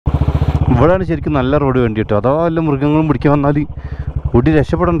ഇവിടെയാണ് ശരിക്കും നല്ല റോഡ് വേണ്ടിയിട്ട്. അതാ വല്ല മൃഗങ്ങളും പിടിക്കാൻ വന്നാൽ ഓടി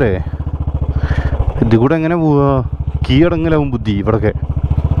രക്ഷപ്പെടണ്ടേ? ഇത് കൂടെ എങ്ങനെ പോവുക? കീഴടങ്ങലാവും ബുദ്ധി ഇവിടൊക്കെ.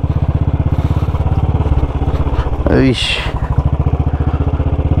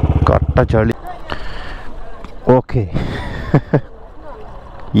 കട്ട ചളി. ഓക്കെ,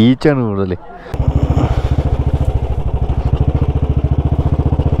 ഈച്ചാണ് കൂടുതൽ.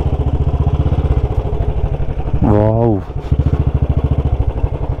 വാവ്,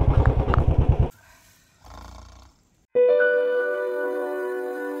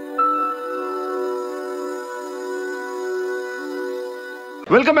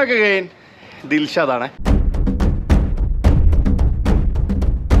 വെൽക്കം ബാക്ക് അഗൈൻ. ദിൽഷാദാണ്.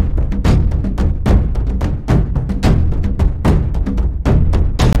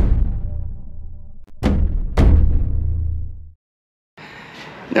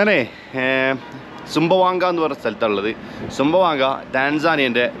 ഞാനേ സുംബവാങ്ക എന്ന് പറഞ്ഞ സ്ഥലത്താണുള്ളത്. സുംബവാങ്ക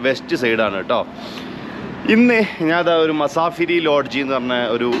ടാൻസാനിയൻ്റെ വെസ്റ്റ് സൈഡാണ് കേട്ടോ. ഇന്ന് ഞാൻ ഒരു മസാഫിരി ലോഡ്ജി എന്ന് പറഞ്ഞ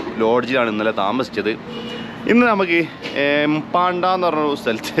ഒരു ലോഡ്ജിലാണ് ഇന്നലെ താമസിച്ചത്. ഇന്ന് നമുക്ക് എംപാണ്ട എന്ന് പറഞ്ഞൊരു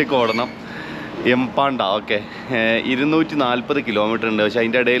സ്ഥലത്തേക്ക് ഓടണം. എംപാണ്ട, ഓക്കെ. 240 കിലോമീറ്റർ ഉണ്ട്. പക്ഷേ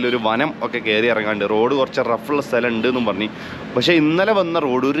അതിൻ്റെ ഇടയിൽ ഒരു വനം ഒക്കെ കയറി ഇറങ്ങാണ്ട്. റോഡ് കുറച്ച് റഫുള്ള സ്ഥലം ഉണ്ട് എന്നും പറഞ്ഞ്. പക്ഷേ ഇന്നലെ വന്ന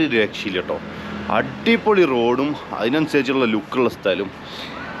റോഡ് ഒരു രക്ഷയില്ല കേട്ടോ. അടിപൊളി റോഡും അതിനനുസരിച്ചുള്ള ലുക്കുള്ള സ്ഥലവും.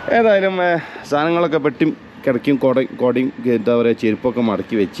 ഏതായാലും സാധനങ്ങളൊക്കെ പെട്ടി കിടക്കും. കോടയും എന്താ പറയുക, ചെരുപ്പൊക്കെ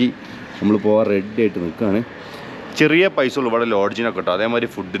മടക്കി വെച്ച് നമ്മൾ പോകാൻ റെഡി ആയിട്ട് നിൽക്കുകയാണ്. ചെറിയ പൈസ ഉള്ളൂ ഇവിടെ ലോഡ്ജിനൊക്കെ കേട്ടോ. അതേമാതിരി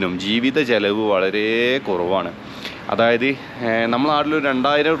ഫുഡിനും ജീവിത ചിലവ് വളരെ കുറവാണ്. അതായത് നമ്മുടെ നാട്ടിലൊരു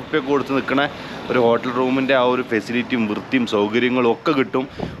 2000 റുപ്യ കൊടുത്ത് നിൽക്കണ ഒരു ഹോട്ടൽ റൂമിൻ്റെ ആ ഒരു ഫെസിലിറ്റിയും വൃത്തിയും സൗകര്യങ്ങളും ഒക്കെ കിട്ടും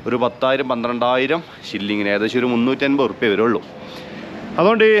ഒരു 10,000-12,000 ഷില്ലിങ്ങിന്. ഏകദേശം ഒരു 350 റുപ്യ വരുള്ളൂ.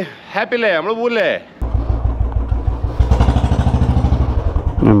 അതുകൊണ്ട് ഹാപ്പി അല്ലേ? നമ്മൾ പോവില്ലേ?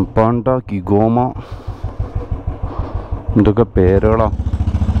 എംപാണ്ട, കിഗോമ, ഇതൊക്കെ പേരുകളാ.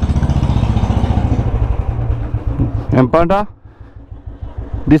 എംപാണ്ട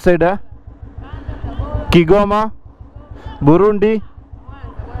ദിസ് സൈഡ്, കിഗോമ, ബുറുണ്ടി,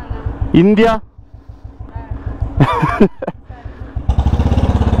 ഇന്ത്യ.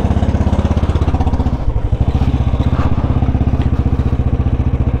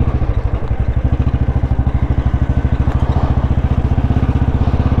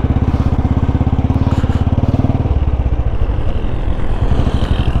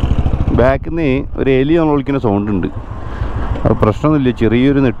 ബാക്കിൽ നിന്ന് ഒരു എലി നമ്മൾ വിളിക്കുന്ന സൗണ്ട് ഉണ്ട്. അത് പ്രശ്നമൊന്നുമില്ല,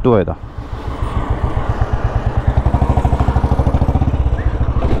 ചെറിയൊരു നെട്ട് പോയതാ.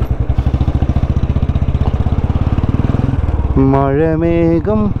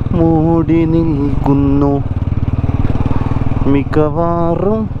 മഴമേഘം മൂടി നിൽക്കുന്നു,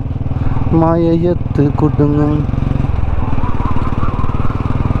 മിക്കവാറും മഴയത്ത് കുടുങ്ങും.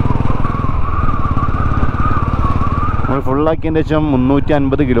 നമ്മൾ ഫുള്ളാക്കിയതിൻ്റെ ശേഷം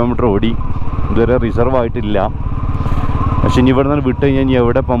 350 കിലോമീറ്റർ ഓടി. ഇതുവരെ റിസർവ് ആയിട്ടില്ല. പക്ഷെ ഇനി ഇവിടെ നിന്ന് വിട്ട് കഴിഞ്ഞാൽ ഇനി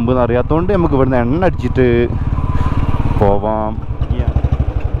എവിടെ പമ്പ് എന്ന് അറിയാത്തതുകൊണ്ട് നമുക്ക് ഇവിടുന്ന് എണ്ണ അടിച്ചിട്ട് പോവാം.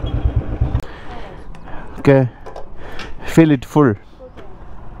 Okay, fill it full.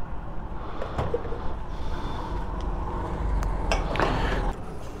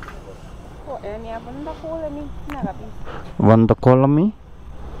 Vandakolami?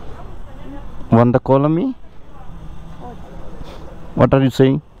 What are you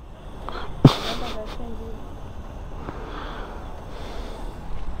saying?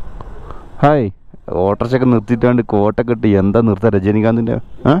 Hi, ഓട്ടർച്ചൊക്കെ നിർത്തിയിട്ടാണ്ട് കോട്ടൊക്കെ ഇട്ട് എന്താ നിർത്താ രജനീകാന്തിൻ്റെ?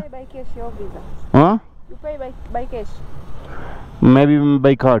 May be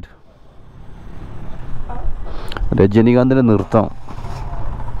by card. രജനീകാന്തിൻ്റെ നിർത്താം.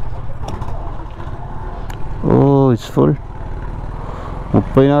 ഓ, ഇറ്റ്സ് ഫുൾ.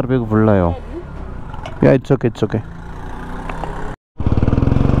 30,000 രൂപയ്ക്ക് ഫുള്ളായോ? It's okay, it's okay.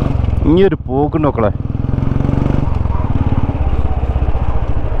 ഇനിയൊരു പോക്കുണ്ട് മക്കളെ.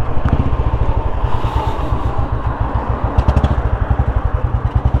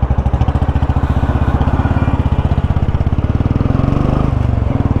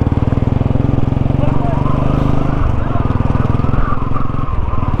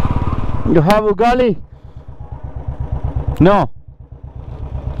 You have ugali? No.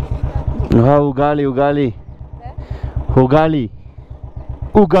 You have ugali?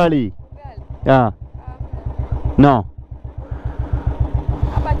 Ugali. Yeah. No.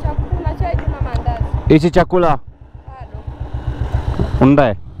 Hapa chakula chai na mandazi. Hichi chakula? Bado. Unde?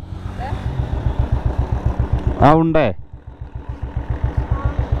 Unde?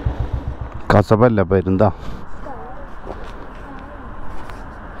 Kasaballa perunda.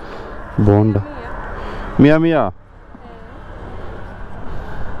 Bonda. Mia.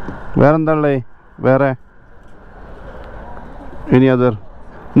 വേറെന്താ ഉള്ളത്? വേറെ any other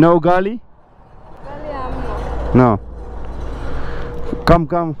No gali? Gali amno. No.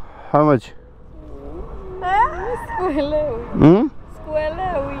 Come. How much? Sikuelewi.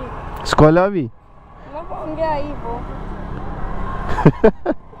 Sikuelewi. Skolavi? Unapoongea hivyo.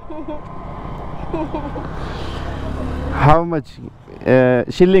 How much?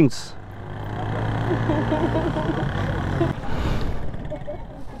 Shillings?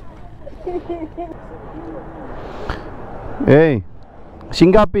 Hey,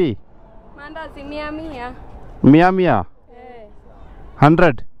 Shingapi? Mandazi 100. Mia?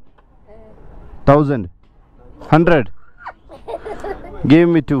 100? 1000? 100? Give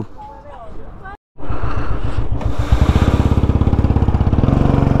me 2.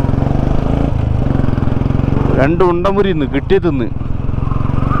 രണ്ട് ഉണ്ടമുരി ഇന്ന് കിട്ടിയ തിന്ന്,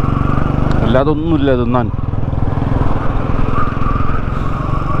 അല്ലാതെ ഒന്നുമില്ല തിന്നാൻ.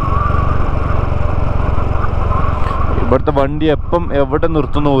 ഇവിടുത്തെ വണ്ടി എപ്പം എവിടെ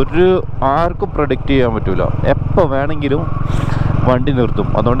നിർത്തുന്നു ആർക്കും പ്രൊഡിക്റ്റ് ചെയ്യാൻ പറ്റൂല. എപ്പോൾ വേണമെങ്കിലും വണ്ടി നിർത്തും.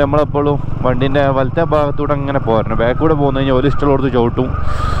 അതുകൊണ്ട് നമ്മളെപ്പോഴും വണ്ടീൻ്റെ വലത്തെ ഭാഗത്തൂടെ അങ്ങനെ പോരണം. ബാക്കിലൂടെ പോകുന്ന കഴിഞ്ഞാൽ ഒരു ഇഷ്ടമുള്ളടത്ത് ചവിട്ടും,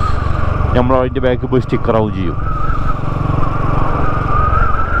 നമ്മൾ അതിൻ്റെ ബാക്കിൽ പോയി സ്റ്റിക്കറാവും ചെയ്യും.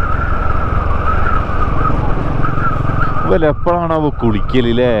 ഇവല്ല എപ്പോഴാണ് അവ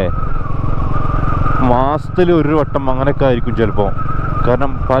കുളിക്കലേ? മാസത്തിൽ ഒരു വട്ടം അങ്ങനെയൊക്കെ ആയിരിക്കും ചിലപ്പോൾ.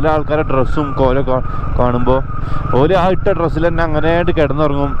 കാരണം പല ആൾക്കാരുടെ ഡ്രസ്സും കോലൊക്കെ കാണുമ്പോൾ ഓല് ആ ഇട്ട ഡ്രസ്സിൽ തന്നെ അങ്ങനെയായിട്ട്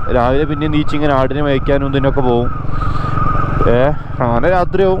കിടന്നുറങ്ങും. രാവിലെ പിന്നെ നീച്ചിങ്ങനെ ആടിനെ മേയ്ക്കാനും ഇതിനൊക്കെ പോവും. അങ്ങനെ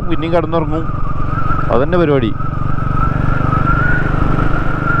രാത്രിയാവും, പിന്നെയും കിടന്നുറങ്ങും. അതന്നെ പരിപാടി.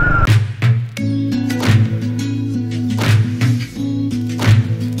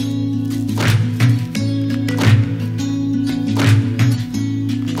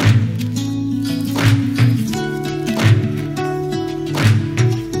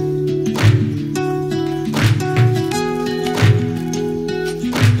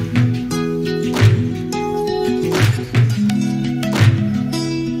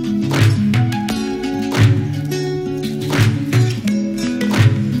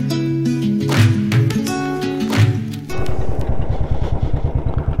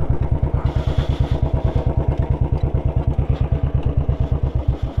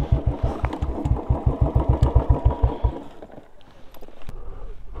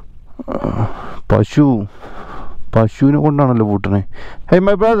 പശുവിനെ കൊണ്ടാണല്ലോ പൂട്ടണേ. ഹേ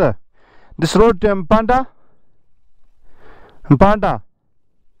my brother, this road Mpanda?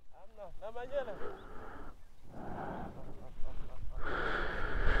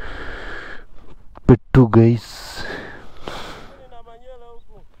 പെട്ടു guys.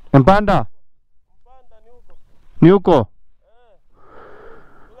 Mpanda? Niuko?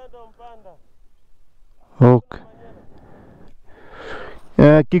 Okay.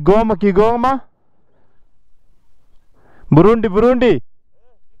 Kigoma? Burundi?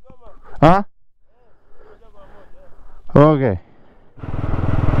 Huh? Okay.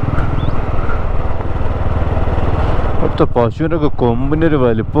 ഒറ്റ പശുവിനൊക്കെ കൊമ്പിനൊരു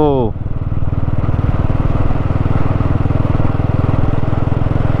വലിപ്പോ.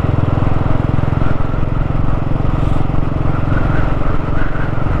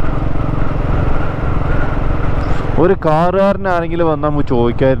 ഒരു കാറുകാരനാരെങ്കിലും വന്നാൽ നമുക്ക്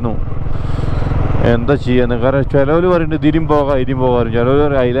ചോദിക്കായിരുന്നു എന്താ ചെയ്യാന്ന്. കാരണം ചിലവർ പറയുന്നുണ്ട് ഇതിരും പോകാം ചിലവർ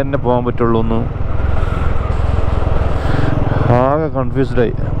പറയും അതിൽ തന്നെ പോകാൻ പറ്റുള്ളൂ എന്ന്. ആകെ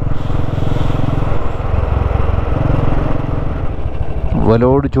കൺഫ്യൂസ്ഡായി.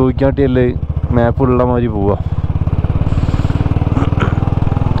 വലോട് ചോദിക്കാട്ടിയല്ലേ മാപ്പുള്ള മാതിരി പോവാ.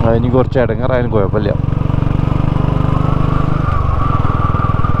 അതിന് കുറച്ച് ഇടങ്ങാറായാലും കുഴപ്പമില്ല.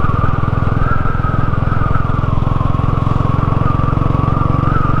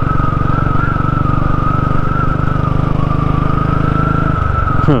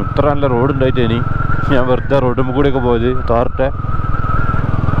 ഇത്ര നല്ല റോഡ് ഉണ്ടായിട്ട് ഇനി ഞാൻ വെറുതെ റോഡുമ്പോൾ കൂടെയൊക്കെ പോയത് താറട്ടെ.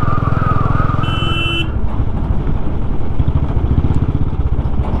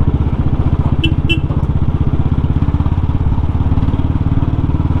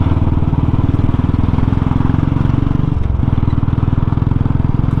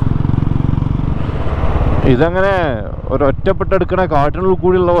 ഇതങ്ങനെ ഒരൊറ്റപ്പെട്ടെടുക്കണ കാട്ടിനുള്ളിൽ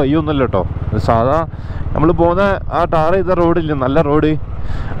കൂടിയുള്ള വഴിയൊന്നുമല്ല കേട്ടോ. സാധാ നമ്മൾ പോകുന്ന ആ ടാർ ചെയ്ത റോഡില്ല, നല്ല റോഡ്,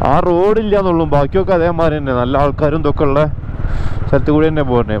 ആ റോഡില്ല എന്നുള്ളൂ. ബാക്കിയൊക്കെ അതേമാതിരി തന്നെ നല്ല ആൾക്കാരും ഇതൊക്കെ ഉള്ള സ്ഥലത്ത് കൂടി തന്നെ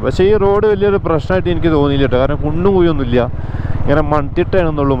പോകുന്നത്. പക്ഷേ ഈ റോഡ് വലിയൊരു പ്രശ്നമായിട്ട് എനിക്ക് തോന്നിയില്ല കേട്ടോ. കാരണം കുണ്ടും കുഴിയൊന്നുമില്ല, ഇങ്ങനെ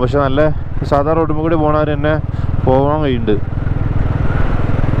മൺതിട്ടാണെന്നുള്ളൂ. പക്ഷെ നല്ല സാധാ റോഡിൽ കൂടി പോകണവർ തന്നെ പോകാൻ കഴിയുന്നുണ്ട്.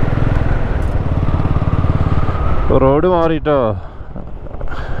 റോഡ് മാറിയിട്ടോ.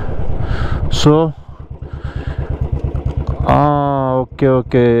 So okay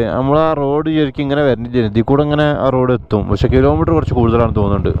okay. നമ്മൾ ആ റോഡ് ശരിക്കും ഇങ്ങനെ വരുന്നില്ല, ഇതിൽ കൂടെ ഇങ്ങനെ ആ റോഡ് എത്തും, പക്ഷെ കിലോമീറ്റർ കുറച്ച് കൂടുതലാണ്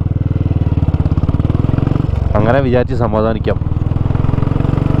തോന്നുന്നുണ്ട്. അങ്ങനെ വിചാരിച്ച് സമാധാനിക്കാം.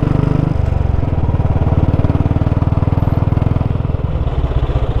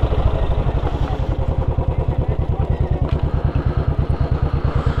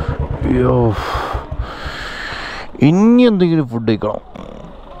 അയ്യോ, ഇനി എന്തെങ്കിലും ഫുഡ് കഴിക്കണം.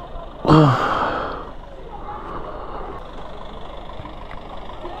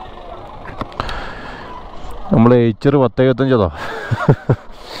 നമ്മൾ ഏച്ചർ 10-25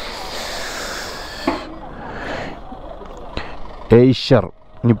 ഏഷ്യർ.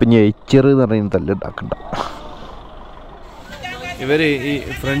 ഇനിയിപ്പം ഇനി ഏച്ചർ എന്ന് പറയുന്ന തല്ലുണ്ടാക്കണ്ട. ഇവർ ഈ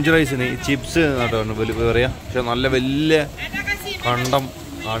ഫ്രഞ്ച് റൈസിന് ഈ ചിപ്സ് കേട്ടോ പറയാ, പക്ഷെ നല്ല വലിയ കണ്ടം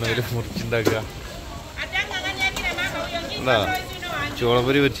ആണ് ഇവർ മുറിച്ചുണ്ടാക്കുക. എന്താ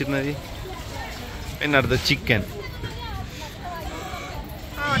ചോളപ്പൊരി വെച്ചിരുന്നത്. പിന്നെ അടുത്ത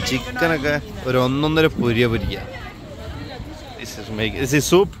ചിക്കനൊക്കെ ഒരു 1.5 പൊരിക്കുക.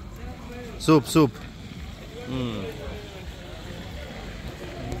 സൂപ്പ്.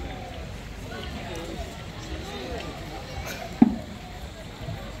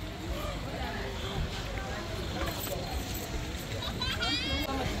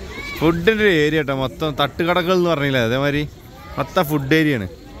 ഫുഡിൻ്റെ ഒരു ഏരിയ കേട്ടോ, മൊത്തം തട്ടുകടകൾ എന്ന് പറഞ്ഞില്ലേ, അതേമാതിരി മൊത്തം ഫുഡ് ഏരിയയാണ്.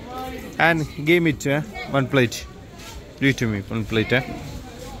 And game it 1 plate. Give to me 1 plate.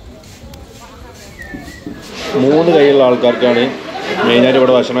 3 കൈയുള്ള ആൾക്കാർക്കാണ് മെയിനായിട്ട്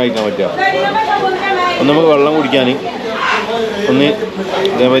ഇവിടെ ഭക്ഷണം കഴിക്കാൻ പറ്റുക. ഒന്ന് നമുക്ക് വെള്ളം കുടിക്കാൻ, ഒന്ന്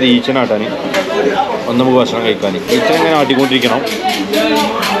ഇതേമാതിരി ഈച്ചനാട്ടാൻ, ഒന്ന് നമുക്ക് ഭക്ഷണം കഴിക്കാൻ. ഈച്ചന ഇങ്ങനെ ആട്ടിക്കൊണ്ടിരിക്കണം,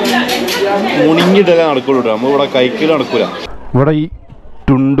 മുണിഞ്ഞിട്ടല്ലേ നടക്കുള്ളൂ. നമുക്ക് ഇവിടെ കൈക്കിൽ നടക്കൂല. ഇവിടെ ഈ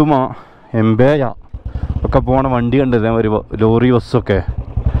ടുണ്ടുമ എംബേയ ഒക്കെ പോണ വണ്ടി കണ്ടത്, ഒരു ലോറി ബസ്സൊക്കെ,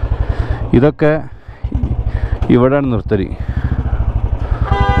 ഇതൊക്കെ ഇവിടെയാണ് നിർത്തൽ.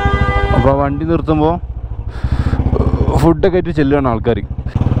 അപ്പോൾ വണ്ടി നിർത്തുമ്പോൾ ഫുഡൊക്കെ ആയിട്ട് ചെല്ലുകയാണ് ആൾക്കാർ.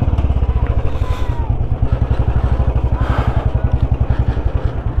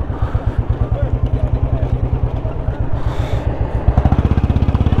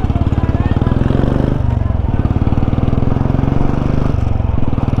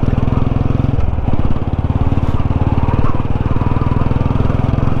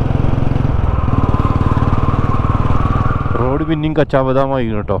 റോഡ് പിന്നെയും കച്ചാബദാമായി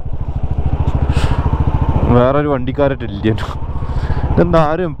കേട്ടോ. വേറൊരു വണ്ടിക്കാരായിട്ടില്ല. ഇതെന്താ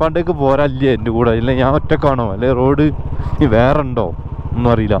ആരും പണ്ടേക്ക് പോരാല്ലേ എൻ്റെ കൂടെ? ഇല്ല ഞാൻ ഒറ്റക്കാണോ, അല്ലെ റോഡ് വേറെ ഉണ്ടോ ഒന്നും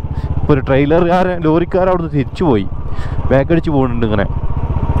അറിയില്ല. ഇപ്പോൾ ഒരു ലോറിക്കാരവിടുന്ന് തിരിച്ചു പോയി, ബാക്കടിച്ച് പോകുന്നുണ്ട് ഇങ്ങനെ.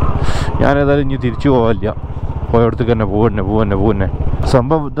 ഞാനേതായാലും ഇനി തിരിച്ചു പോകാനില്ല, പോയടത്തേക്ക് തന്നെ പോവന്നെ.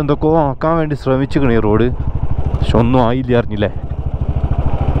 സംഭവം ഇതെന്തൊക്കെയോ ആക്കാൻ വേണ്ടി ശ്രമിച്ചിക്കണേ ഈ റോഡ്, പക്ഷെ ഒന്നും ആയില്ല അറിഞ്ഞില്ലേ.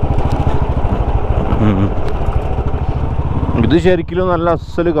 ഇത് ശരിക്കും നല്ല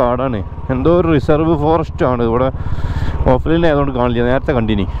അസൽ കാടാണ്, എന്തോ ഒരു റിസർവ് ഫോറസ്റ്റ് ആണ്. ഇവിടെ ഓഫ്ലൈൻ ആയതുകൊണ്ട് കാണില്ല, നേരത്തെ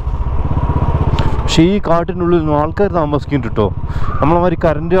കണ്ടിനി. പക്ഷേ ഈ കാട്ടിനുള്ളിൽ നിന്നും ആൾക്കാർ താമസിക്കുന്നുണ്ട് കേട്ടോ. നമ്മളമാതിരി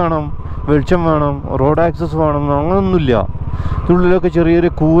കറണ്ട് വേണം, വെളിച്ചം വേണം, റോഡ് ആക്സസ് വേണം, അങ്ങനൊന്നുമില്ല. ഇതിനുള്ളിലൊക്കെ ചെറിയ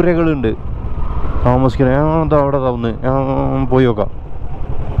ചെറിയ കൂരകളുണ്ട് താമസിക്കുന്നത്. ഞാൻ എന്താ അവിടെ തന്ന് ഞാൻ പോയി നോക്കാം.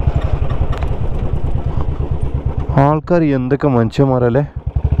 ആൾക്കാർ എന്തൊക്കെ മനുഷ്യന്മാരല്ലേ.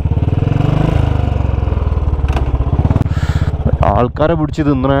 ആൾക്കാരെ പിടിച്ച്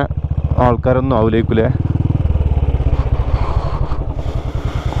തിന്നണ ആൾക്കാരൊന്നും ആവില്ലേക്കൂലേ.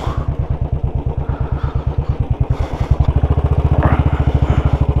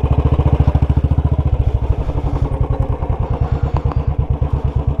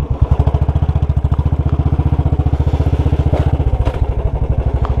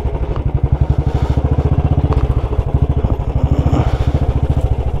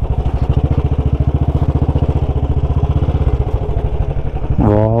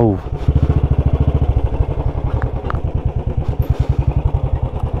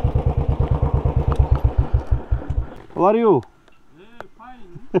 How are you?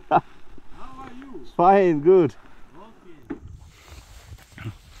 Fine. How are you? Fine, good. Okay.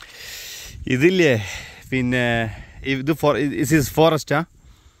 ഇതില്ലേ പിന്നെ ഇത് ഫോറസ്റ്റാ?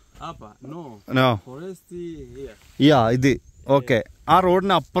 No. No. Forest here. യാ ഇത് ഓക്കെ. ആ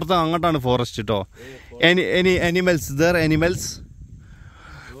റോഡിന് അപ്പുറത്ത് അങ്ങോട്ടാണ് ഫോറസ്റ്റ് കേട്ടോ. Any animals there? Animals?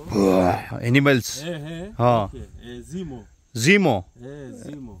 Animals. Okay. Zimo. Zimo.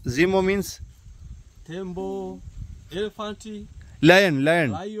 Zimo. Zimo means? Tembo. Elephant. Lion. Lion.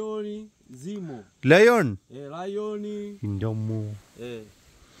 Zimo. Lion. Lion. Indomo.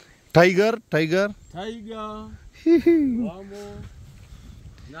 Tiger. Tiger. Wamo.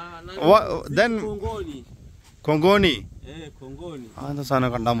 Then Kongoni. Kongoni. That's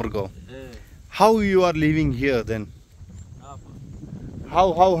a Kandamurgo. How you are living here then?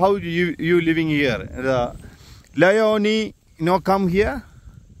 how you living here? The Leone no come here?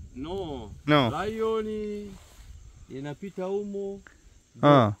 No. No. Lion inapita humo.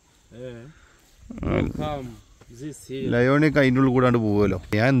 Eh. Come this here. ലയോണിയൊക്കെ അതിൻ്റെ ഉള്ളിൽ കൂടാണ്ട് പോകുമല്ലോ.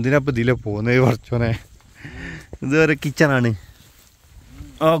 ഞാൻ എന്തിനാപ്പം ഇതിലെ പോകുന്നത് കുറച്ചോനെ. ഇതുവരെ കിച്ചണാണ്.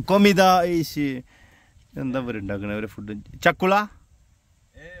 കൊമിത ഈശി എന്താ പറയുക ഉണ്ടാക്കണേ അവരെ ഫുഡ് ചക്കുള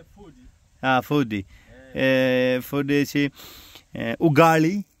Food. ഫുഡ് ഫുഡ് ഈശി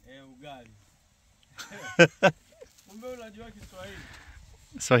ഉഗാളി. Ugali. Kumbe unajua Kiswahili?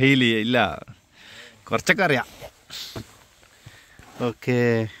 സ്വഹീലി ഇല്ല കുറച്ചൊക്കെ അറിയാം. Okay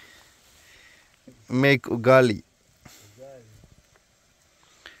make ഉഗാളി.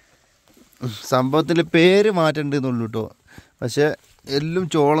 സംഭവത്തിൻ്റെ പേര് മാറ്റേണ്ടി എന്നുള്ളൂ കേട്ടോ. പക്ഷെ എല്ലാം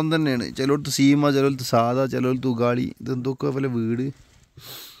ചോളം തന്നെയാണ്. ചിലടത്ത് സീമ, ചിലടത്ത് സാധാ, ചിലടത്ത് ഉഗാളി. ഇതെന്തൊക്കെ പോലെ വീട്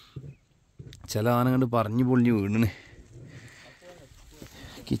ചില ആന കണ്ട് പറഞ്ഞു പൊളിഞ്ഞ് വീണണ്.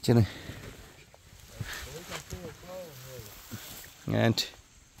 കിച്ചണ് ആൻഡ്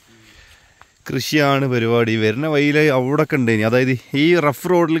കൃഷിയാണ് പരിപാടി. വരുന്ന വഴിയിൽ അവിടെ കണ്ടേനി, അതായത് ഈ റഫ്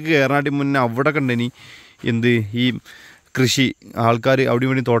റോഡിലേക്ക് കയറാനായിട്ട് മുന്നേ അവിടെ കണ്ടേനി എന്ത് ഈ കൃഷി ആൾക്കാർ അവിടെ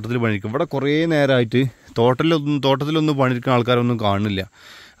വേണ്ടി തോട്ടത്തിൽ പണിയെടുക്കും. ഇവിടെ കുറേ നേരമായിട്ട് തോട്ടത്തിലൊന്നും പണിയെടുക്കുന്ന ആൾക്കാരൊന്നും കാണില്ല.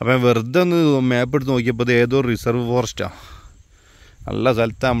 അപ്പം വെറുതെ ഒന്ന് മാപ്പ് എടുത്ത് നോക്കിയപ്പോൾ അത് ഏതോ റിസർവ് ഫോറസ്റ്റാണ്. നല്ല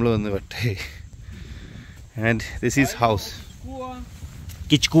സ്ഥലത്താണ് നമ്മൾ വന്ന് വെട്ടേ. And this is house.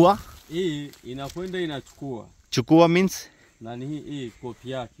 കിച്ചുക്കുവ Inakwenda inachukua. ചുക്കുവ means Nani hii kopi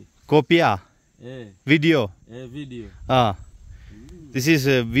yake. കോപ്പിയ video. Video. This is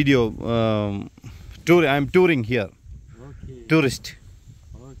a video tour. I'm touring here. Okay. Tourist.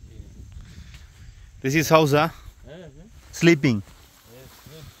 Okay. This is house, sleeping.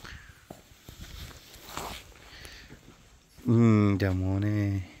 മോനെ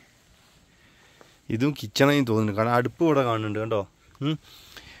ഇതും കിച്ചണായി തോന്നുന്നു. കാരണം അടുപ്പ് ഇവിടെ കാണുന്നുണ്ട് കേട്ടോ.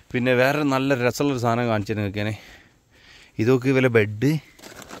 പിന്നെ വേറെ നല്ല രസമുള്ളൊരു സാധനം കാണിച്ചു നിൽക്കാനേ. ഇതൊക്കെ ഇവലെ ബെഡ്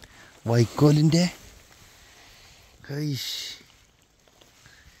വൈക്കോലിൻ്റെ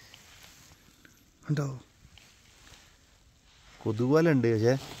ഉണ്ടോ കൊതുപോലെ ഉണ്ട്.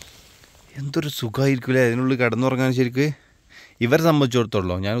 പക്ഷേ എന്തൊരു സുഖമായിരിക്കില്ലേ അതിനുള്ളിൽ കിടന്നുറങ്ങാൻ. ശരിക്ക് ഇവരെ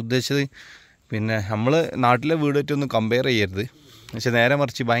സംബന്ധിച്ചിടത്തോളൂ ഞാൻ ഉദ്ദേശിച്ചത്. പിന്നെ നമ്മൾ നാട്ടിലെ വീടായിട്ടൊന്നും കമ്പയർ ചെയ്യരുത്. പക്ഷെ നേരെ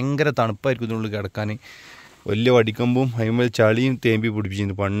മറിച്ച് ഭയങ്കര തണുപ്പായിരിക്കും ഇതിനുള്ളിൽ കിടക്കാൻ. വലിയ വടിക്കമ്പും അതിന്മേൽ ചളിയും തേമ്പി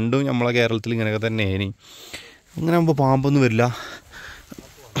പിടിപ്പിച്ചിരുന്നു. പണ്ടും നമ്മളെ കേരളത്തിൽ ഇങ്ങനെയൊക്കെ തന്നെ ഏനി. അങ്ങനെ ആകുമ്പോൾ പാമ്പൊന്നും വരില്ല.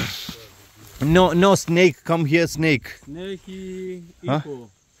 No snake come here. Snake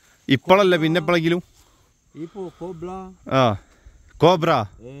ഇപ്പോഴല്ല പിന്നെ എപ്പോഴെങ്കിലും. Cobra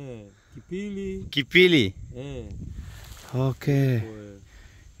കിപ്പീലി. Okay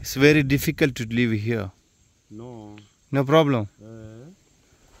it's very difficult to live here. No problem.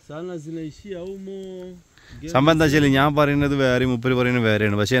 സംഭവം എന്താ വെച്ചാൽ ഞാൻ പറയുന്നത് വേറെ മുപ്പര് പറയുന്നത്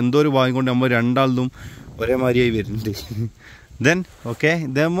വേറെയാണ്. പക്ഷെ എന്തോ ഒരു ഭാഗ്യം കൊണ്ട് നമ്മൾ രണ്ടാളതും ഒരേമാതിരിയായി വരുന്നുണ്ട്. ദെൻ ഓക്കെ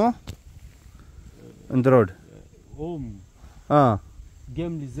ദമോ എന്ത് road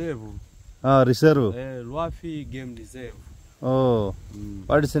reserve. Oh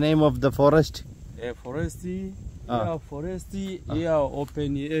what is the name of the forest?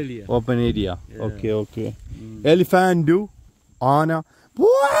 Open area. Okay okay. Elephant ആന.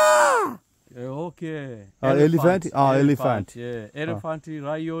 Okay. Elephant. Elephant. Elephant,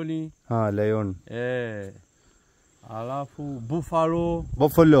 lion. Lion. Alafu buffalo.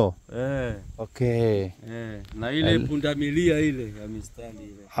 Buffalo. Okay. Na ile pundamilia ile ya mistari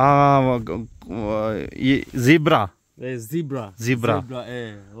ile. Zebra. Zebra.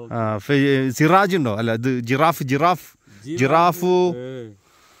 Okay. Siraj undo alla adu giraffe.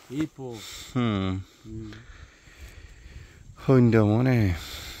 Ipo. എൻ്റെ മോനെ.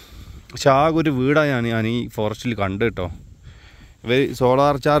 പക്ഷെ ആകെ ഒരു വീടാണ് ഞാൻ ഈ ഫോറസ്റ്റിൽ കണ്ടു കേട്ടോ. ഇവർ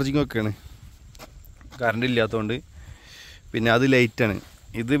സോളാർ ചാർജിങ് ഒക്കെയാണ്, കറണ്ട് ഇല്ലാത്തതുകൊണ്ട്. പിന്നെ അത് ലൈറ്റാണ്.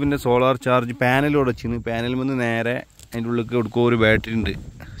 ഇത് പിന്നെ സോളാർ ചാർജ് പാനലോടെ വെച്ചിരുന്നു. പാനലിൽ നിന്ന് നേരെ അതിൻ്റെ ഉള്ളിലേക്ക് കൊടുക്കുക ഒരു ബാറ്ററി ഉണ്ട്.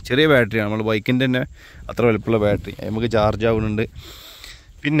 ചെറിയ ബാറ്ററിയാണ്, നമ്മൾ ബൈക്കിൻ്റെ തന്നെ അത്ര വലുപ്പമുള്ള ബാറ്ററി. നമുക്ക് ചാർജ് ആവുന്നുണ്ട്.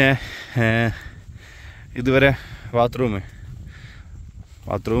 പിന്നെ ഇതുവരെ ബാത്റൂം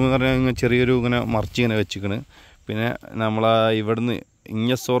എന്ന് പറഞ്ഞാൽ ചെറിയൊരു ഇങ്ങനെ മറിച്ച് ഇങ്ങനെ വെച്ചിക്കണ്. പിന്നെ നമ്മളാ ഇവിടുന്ന്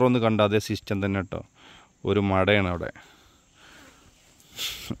ഇഞ്ഞസോറൊന്ന് കണ്ട അതേ സിസ്റ്റം തന്നെ കേട്ടോ. ഒരു മടയാണ് അവിടെ,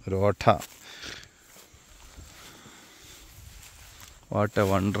 ഒരു ഓട്ട. What A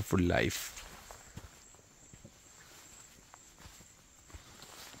wonderful life.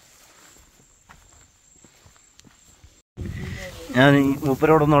 ഞാൻ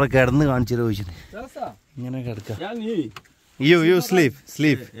മൂപ്പരോടൊന്നും അവിടെ കിടന്ന് കാണിച്ചത് ചോദിച്ചത്. ഇങ്ങനെ കിടക്കാം. U sleep.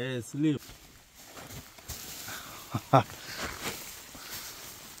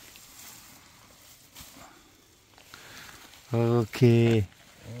 Okay.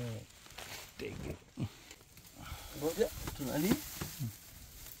 Ngoja tunali.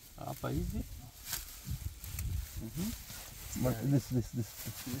 Hapa hivi. This.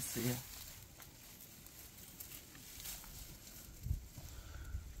 Yes, yeah.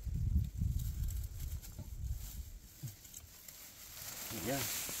 Yeah.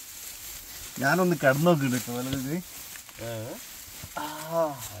 ഞാനൊന്ന് കിടന്നു നോക്കിട്ടോ വലത്.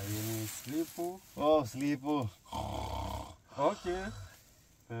 I will sleep. Oh sleep. Okay.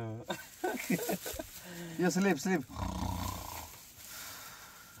 You sleep.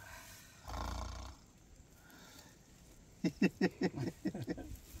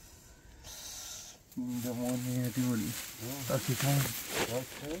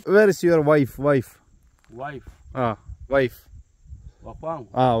 Where is your wife? Wife. Wife. Wakwangu.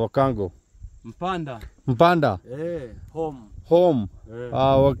 Wakango. Mpanda. Home.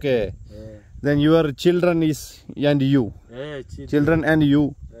 Okay. Then your children and you. Children and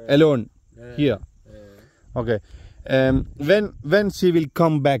you alone here. Okay. When she will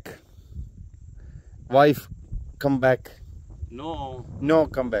come back? Wife come back? No,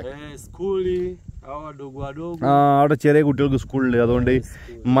 come back. School. അവിടെ ചെറിയ കുട്ടികൾക്ക് സ്കൂളിൽ, അതുകൊണ്ട്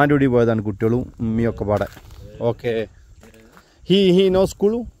ഉമ്മാൻ്റെ കൂടി പോയതാണ് കുട്ടികളും ഉമ്മയൊക്കെ പാടെ. Okay. He no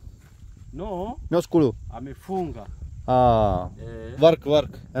school? No school. Amefunga.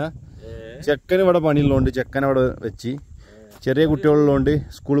 Work. ചെക്കന് ഇവിടെ പണിയുള്ളതുകൊണ്ട് ചെക്കൻ അവിടെ വെച്ച്, ചെറിയ കുട്ടികളുള്ളതുകൊണ്ട്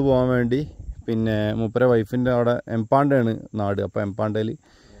സ്കൂളിൽ പോകാൻ വേണ്ടി. പിന്നെ മൂപ്പരെ വൈഫിൻ്റെ അവിടെ എംപാണ്ടയാണ് നാട്, അപ്പോൾ എംപാണ്ടയിൽ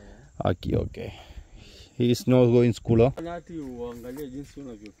ആക്കി. Okay. He is not going school.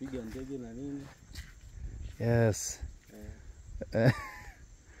 Yes.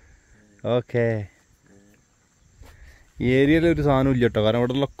 Okay. ഈ ഏരിയയിൽ ഒരു സാധനം ഇല്ല കേട്ടോ, കാരണം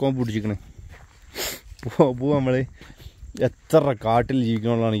ഇവിടെ ലൊക്കെ പിടിച്ചിരിക്കണേ. പോവാ നമ്മൾ എത്ര കാട്ടിൽ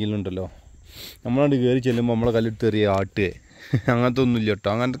ജീവിക്കണമെന്നാണെങ്കിലും ഉണ്ടല്ലോ, നമ്മളാണ്ട് കയറി ചെല്ലുമ്പോൾ നമ്മളെ കല്ലെടുത്ത് എറിയ ആട്ടുക, അങ്ങനത്തെ ഒന്നും ഇല്ല കേട്ടോ.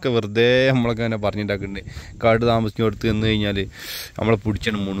 അങ്ങനത്തെ വെറുതെ നമ്മളൊക്കെ അങ്ങനെ പറഞ്ഞിട്ടാക്കുന്നുണ്ട്. കാട് താമസിക്കുന്നിടത്ത് ചെന്ന് കഴിഞ്ഞാൽ നമ്മളെ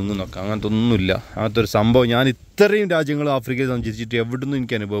പിടിച്ചാണ് മുണുങ്ങുന്നൊക്കെ, അങ്ങനത്തെ ഒന്നുമില്ല. അങ്ങനത്തെ ഒരു സംഭവം ഞാൻ ഇത്രയും രാജ്യങ്ങൾ ആഫ്രിക്കയിൽ സഞ്ചരിച്ചിട്ട് എവിടുന്നും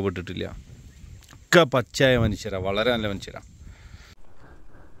എനിക്ക് അനുഭവപ്പെട്ടിട്ടില്ല. ഒക്കെ പച്ചയായ മനുഷ്യരാണ്, വളരെ നല്ല മനുഷ്യരാണ്.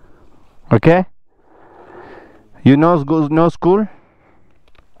 Okay. You no school?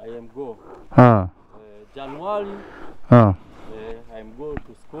 I am go. January. I am go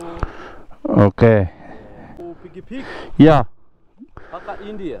to school. Okay. Pig. Yeah. Paka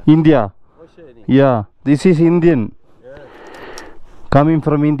India. Oceania. Yeah. This is Indian. Yeah. Coming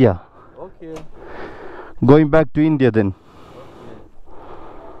from India. Okay. Going back to India then.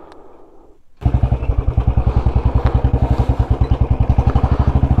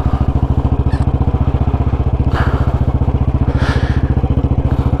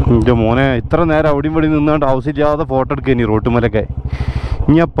 എൻ്റെ മോനെ ഇത്ര നേരം അവിടെയും ഇവിടെ നിന്നാണ്ട് ആവശ്യമില്ലാതെ photo എടുക്കുക റോട്ടുമലൊക്കെ.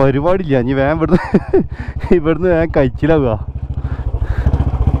 ഇനി ആ പരിപാടിയില്ല, ഇനി വേഗം ഇവിടുന്ന് വേഗം കഴിച്ചിലാവുക.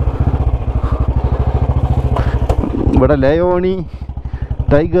 ഇവിടെ ലയോണി,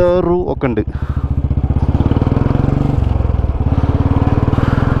 ടൈഗറു ഒക്കെ ഉണ്ട്.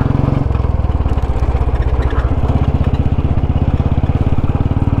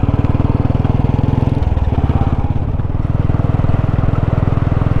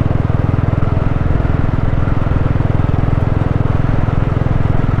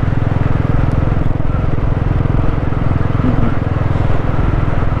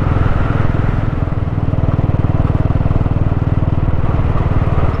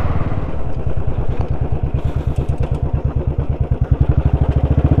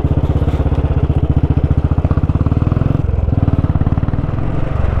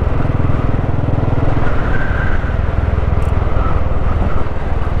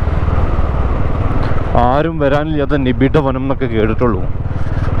 ആരും വരാനില്ലാത്ത നിബിഡ വനം എന്നൊക്കെ കേട്ടിട്ടുള്ളൂ.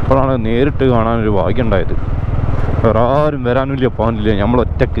 അപ്പോഴാണ് നേരിട്ട് കാണാനൊരു ഭാഗ്യം ഉണ്ടായത്. വേറെ ആരും വരാനില്ല, പോകാനില്ല,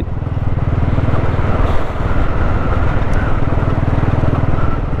 നമ്മളൊറ്റക്ക്.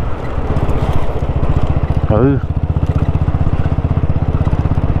 അത്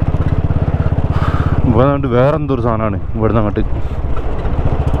ഇവിടെ വേറെന്തൊരു സാധനമാണ് ഇവിടുന്ന് അങ്ങോട്ട്.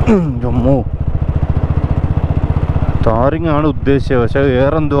 ജമ്മു താരിങ്ങാണ് ഉദ്ദേശിച്ചത്, പക്ഷെ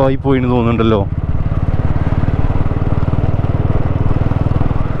വേറെ എന്തോ ആയിപ്പോയിന്ന് തോന്നുന്നുണ്ടല്ലോ.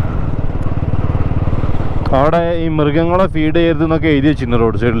 അവിടെ ഈ മൃഗങ്ങളെ ഫീഡ് ചെയ്യരുത് എന്നൊക്കെ എഴുതി വെച്ചിരുന്നു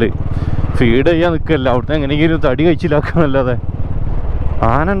റോഡ് സൈഡിൽ. ഫീഡ് ചെയ്യാൻ നിൽക്കല്ല, അവിടുത്തെ എങ്ങനെയെങ്കിലും തടി കഴിച്ചില്ലാക്കാന്നല്ലാതെ.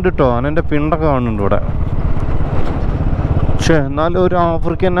 ആന ഉണ്ട് കേട്ടോ, ആനൻ്റെ പിണ്ടൊക്കെ കാണുന്നുണ്ട് ഇവിടെ. പക്ഷെ എന്നാലും ഒരു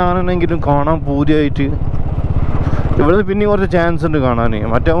ആഫ്രിക്കൻ ആനനെങ്കിലും കാണാൻ പൂതിയായിട്ട്. ഇവിടെ പിന്നെ കുറച്ച് ചാൻസ് ഉണ്ട് കാണാൻ.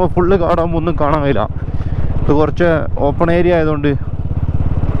 മറ്റേ ഫുള്ള് കാടാകുമ്പോൾ ഒന്നും കാണാൻ കഴിയില്ല. ഇത് കുറച്ച് ഓപ്പൺ ഏരിയ ആയതുകൊണ്ട്.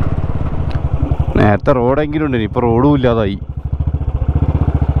 നേരത്തെ റോഡെങ്കിലും ഉണ്ട്, ഇപ്പോൾ റോഡും ഇല്ലാതായി.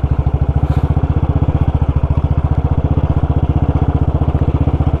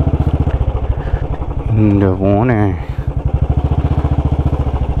 എൻ്റെ മോനെ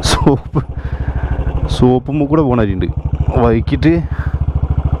സോപ്പുമ്പോൾ കൂടെ പോണവരുണ്ട് വൈകിട്ട്.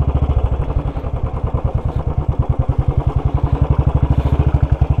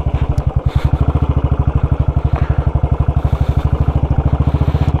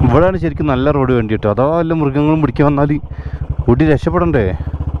 ഇവിടെയാണ് ശരിക്കും നല്ല റോഡ് വേണ്ടി കേട്ടോ. അഥവാ വല്ല മൃഗങ്ങളും പിടിക്കാൻ വന്നാൽ ഓടി രക്ഷപ്പെടണ്ടേ.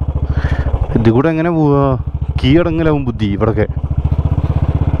 ഇത് കൂടെ എങ്ങനെ പോവാ? കീഴടങ്ങലാവും ബുദ്ധി ഇവിടൊക്കെ.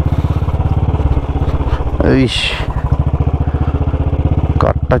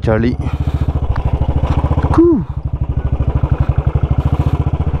 കട്ട ചളി.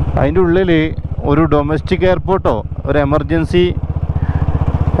 അതിൻ്റെ ഉള്ളിൽ ഒരു ഡൊമസ്റ്റിക് എയർപോർട്ടോ ഒരു എമർജൻസി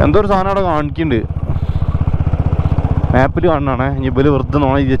എന്തോ ഒരു സാധനം അവിടെ കാണിക്കുന്നുണ്ട്. മാപ്പിൽ കാണണേ. ഇനി ഇവര് വെറുതെ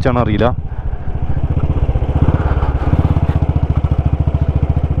നോണ വെച്ചാണ് അറിയില്ല.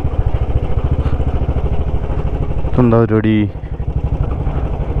 എന്താ പരിപാടി?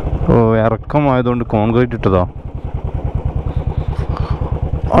 ഓ, ഇറക്കമായതുകൊണ്ട് കോൺക്രീറ്റ് ഇട്ടതാ.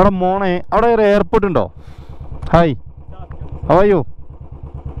 അവിടെ മോണെ അവിടെ ഒരു എയർപോർട്ട് ഉണ്ടോ? Hi, how are you?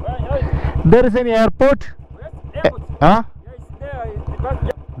 There is an airport? Huh?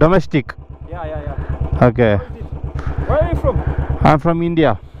 Domestic? Yeah. Okay. Where are you from? I'm from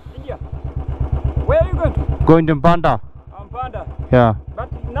India. India. Where are you going to? Going to Panda. Panda. Yeah.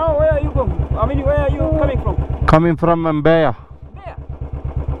 But now where are you going? I mean, where are you coming from? Coming from Mbeya. There.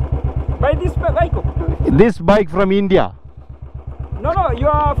 By this bike? This bike from India. No, you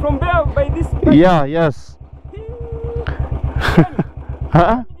are from there by this bike? Yeah, yes.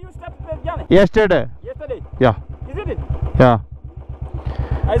 Huh? When did you start the journey? Yesterday. Yesterday. Yeah. Isn't it? Yeah.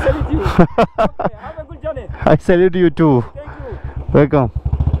 I salute you. Okay, have a good journey. I salute you too. Thank you. Welcome.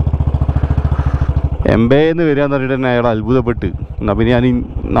 എംബേന്ന് വരികയെന്ന് പറഞ്ഞിട്ട് തന്നെ അയാൾ അത്ഭുതപ്പെട്ട്. എന്നാൽ പിന്നെ ഞാൻ ഈ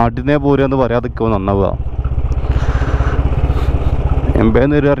നാട്ടിൽ നിന്നേ പോരുകയെന്ന് പറയാതൊക്കെ നന്നാവുക.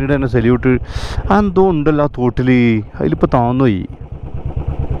 എംബേന്ന് വരിക പറഞ്ഞിട്ട് തന്നെ സല്യൂട്ട്. എന്തോ ഉണ്ടല്ലോ ആ തോട്ടിൽ. അതിലിപ്പോൾ താന്നുപോയി.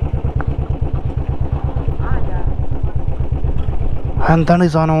 എന്താണ്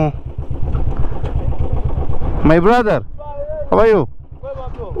ഈ സാധനം? My brother, how are you?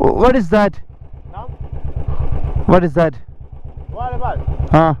 What is that? What is that? Wale pale.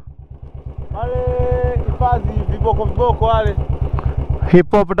 Ah, Wale hifadhi viboko wale.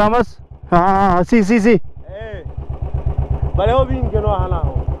 hippopotamus? See. Wale ho vingi no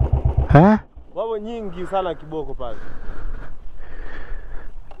hanao. Eh? Wao nyingi sana kiboko pale.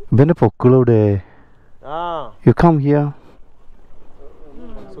 Bene പൊക്കിളവിടെ. You come here.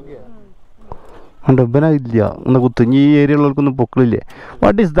 Sogea. ഉണ്ട് ബന ഇല്ല. എന്നാ കുത്ത്. ഈ ഏരിയയിലുള്ളവർക്കൊന്നും പൊക്കിളില്ലേ?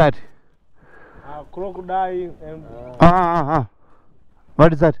 What is that? Crocodile and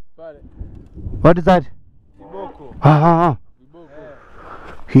What is that? pale. What is that? Kiboko. Kiboko.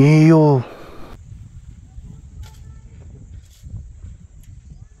 Hiyo.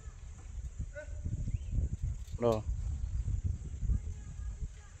 No.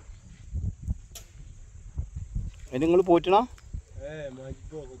 നിങ്ങൾ പോയിട്ടാ?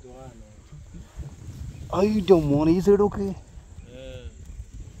 Majiboko toano. അയ്യോ മോനെ ഈ സൈഡ് നോക്ക്.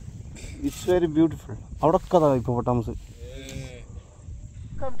 It's very beautiful. അവിടെ കഥ ഇപ്പോൾ പൊട്ടാമസ്.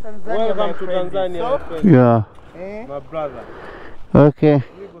 Welcome to Tanzania. Yeah. My brother. Okay.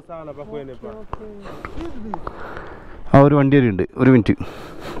 Niko sana pa kwene pa. ആ ഒരു വണ്ടി വരെയുണ്ട്. ഒരു minute.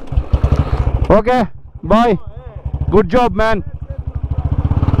 Okay bye. Good job മാൻ.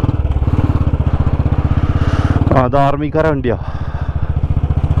 അത് ആർമിക്കാരെ വണ്ടിയാ.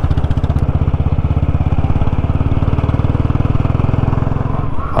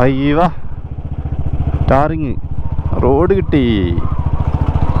 അയ്യവ ടാറിങ് റോഡ് കിട്ടി.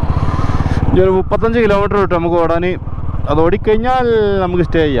 ഇനി ഒരു 35 കിലോമീറ്റർ കിട്ടും നമുക്ക് ഓടാൻ. അത് ഓടിക്കഴിഞ്ഞാൽ നമുക്ക്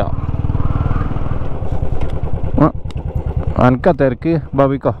സ്റ്റേ ചെയ്യാം. അനക്കാ തിരക്ക്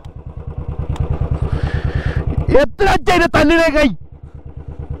ഭാവിക്കോ? എത്ര തല്ലിനെ കൈ.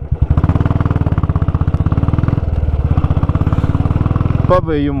 ഇപ്പൊ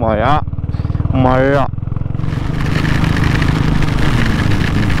പെയ്യും മഴ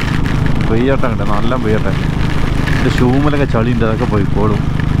പെയ്യട്ടെ കേട്ടോ. നല്ല പെയ്യട്ടെ. എൻ്റെ ഷൂമിലൊക്കെ ചളിയുണ്ട്. അതൊക്കെ പോയിക്കോളും.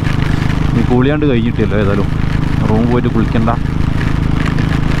 നീ കുളിയാണ്ട് കഴിഞ്ഞിട്ടില്ലോ. ഏതായാലും റൂം പോയിട്ട് കുളിക്കണ്ട.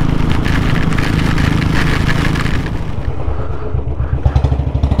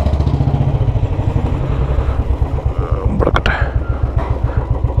 ഇവിടെക്കട്ടെ.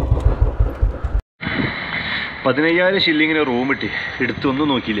 15,000 ഷില്ലിങ്ങിന് റൂം കിട്ടി. എടുത്തൊന്നും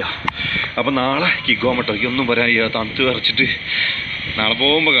നോക്കിയില്ല. അപ്പം നാളെ കിഗോമട്ടോ ഒന്നും പറയാൻ തണുത്ത് വരച്ചിട്ട് നാളെ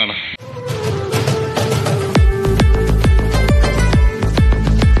പോകുമ്പോൾ കാണാം.